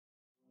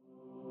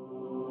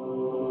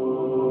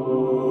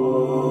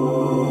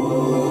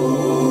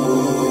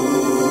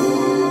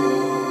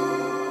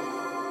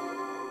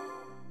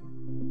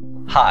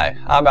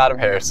Hi, I'm Adam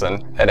Harrison,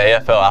 an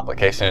AFL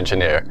application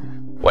engineer.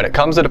 When it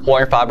comes to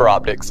deploying fiber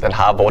optics in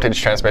high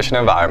voltage transmission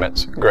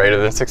environments greater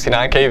than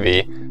 69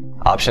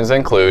 kV, options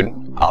include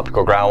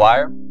optical ground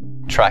wire,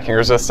 tracking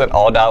resistant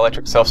all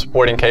dielectric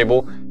self-supporting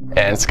cable,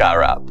 and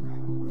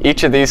SkyWrap.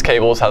 Each of these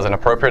cables has an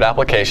appropriate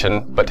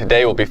application, but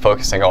today we'll be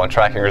focusing on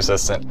tracking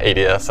resistant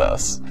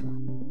ADSS.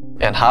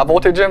 In high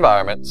voltage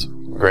environments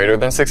greater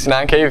than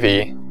 69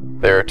 kV,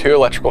 there are two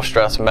electrical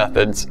stress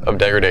methods of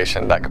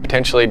degradation that could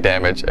potentially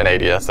damage an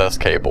ADSS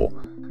cable: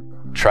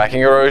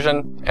 tracking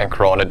erosion and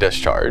corona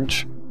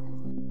discharge.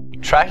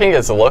 Tracking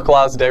is the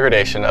localized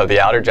degradation of the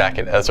outer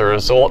jacket as a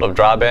result of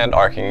dry band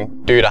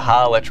arcing due to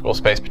high electrical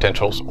space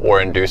potentials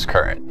or induced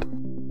current.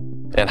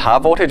 In high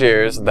voltage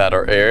areas that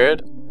are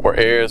arid or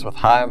areas with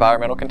high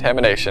environmental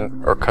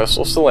contamination or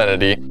coastal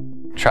salinity,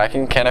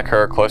 tracking can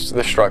occur close to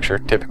the structure,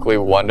 typically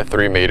 1 to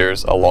 3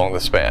 meters along the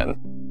span.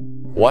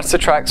 Once the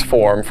tracks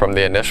form from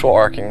the initial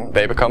arcing,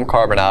 they become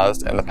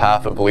carbonized in the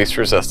path of least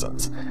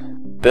resistance.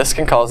 This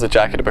can cause the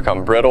jacket to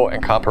become brittle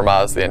and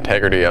compromise the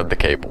integrity of the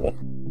cable.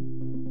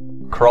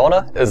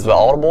 Corona is the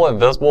audible and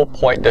visible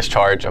point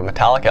discharge of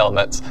metallic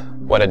elements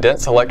when a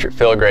dense electric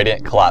field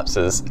gradient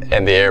collapses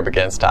and the air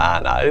begins to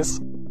ionize.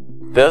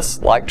 This,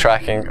 like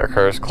tracking,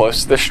 occurs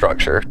close to the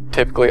structure,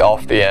 typically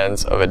off the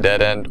ends of a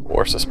dead end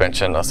or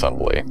suspension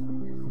assembly.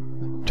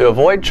 To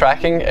avoid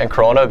tracking and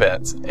corona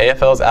events,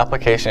 AFL's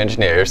application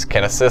engineers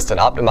can assist in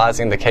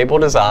optimizing the cable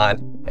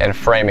design and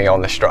framing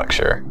on the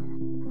structure.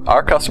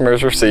 Our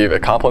customers receive a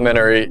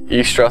complimentary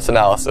E-stress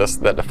analysis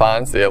that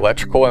defines the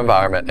electrical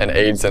environment and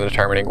aids in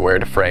determining where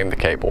to frame the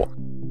cable.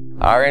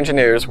 Our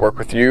engineers work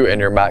with you in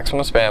your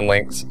maximum span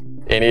lengths,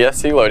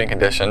 NESC loading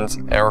conditions,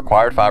 and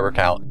required fiber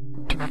count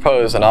to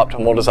propose an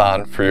optimal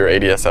design for your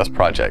ADSS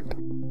project.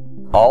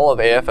 All of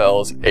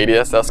AFL's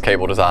ADSS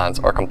cable designs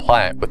are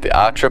compliant with the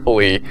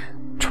IEEE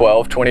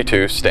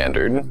 1222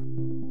 standard.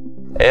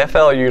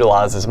 AFL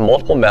utilizes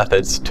multiple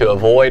methods to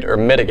avoid or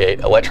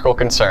mitigate electrical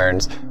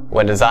concerns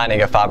when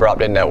designing a fiber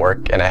optic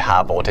network in a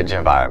high voltage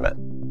environment.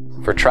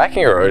 For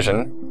tracking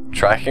erosion,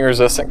 tracking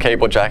resistant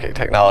cable jacket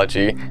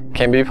technology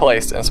can be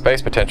placed in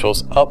space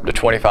potentials up to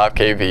 25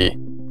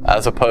 kV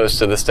as opposed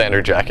to the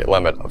standard jacket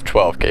limit of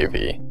 12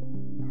 kV.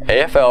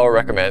 AFL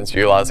recommends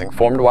utilizing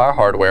formed wire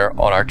hardware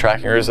on our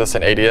tracking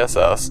resistant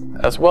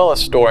ADSS, as well as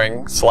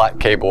storing slack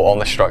cable on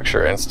the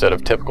structure instead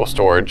of typical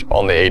storage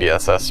on the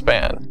ADSS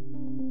span.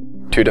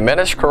 To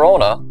diminish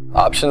corona,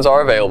 options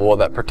are available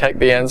that protect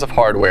the ends of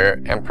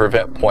hardware and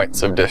prevent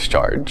points of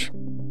discharge.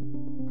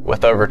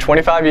 With over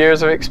 25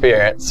 years of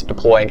experience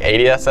deploying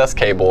ADSS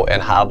cable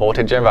in high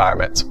voltage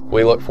environments,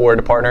 we look forward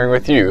to partnering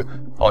with you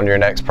on your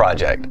next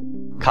project.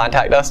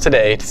 Contact us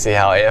today to see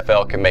how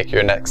AFL can make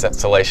your next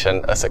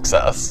installation a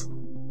success.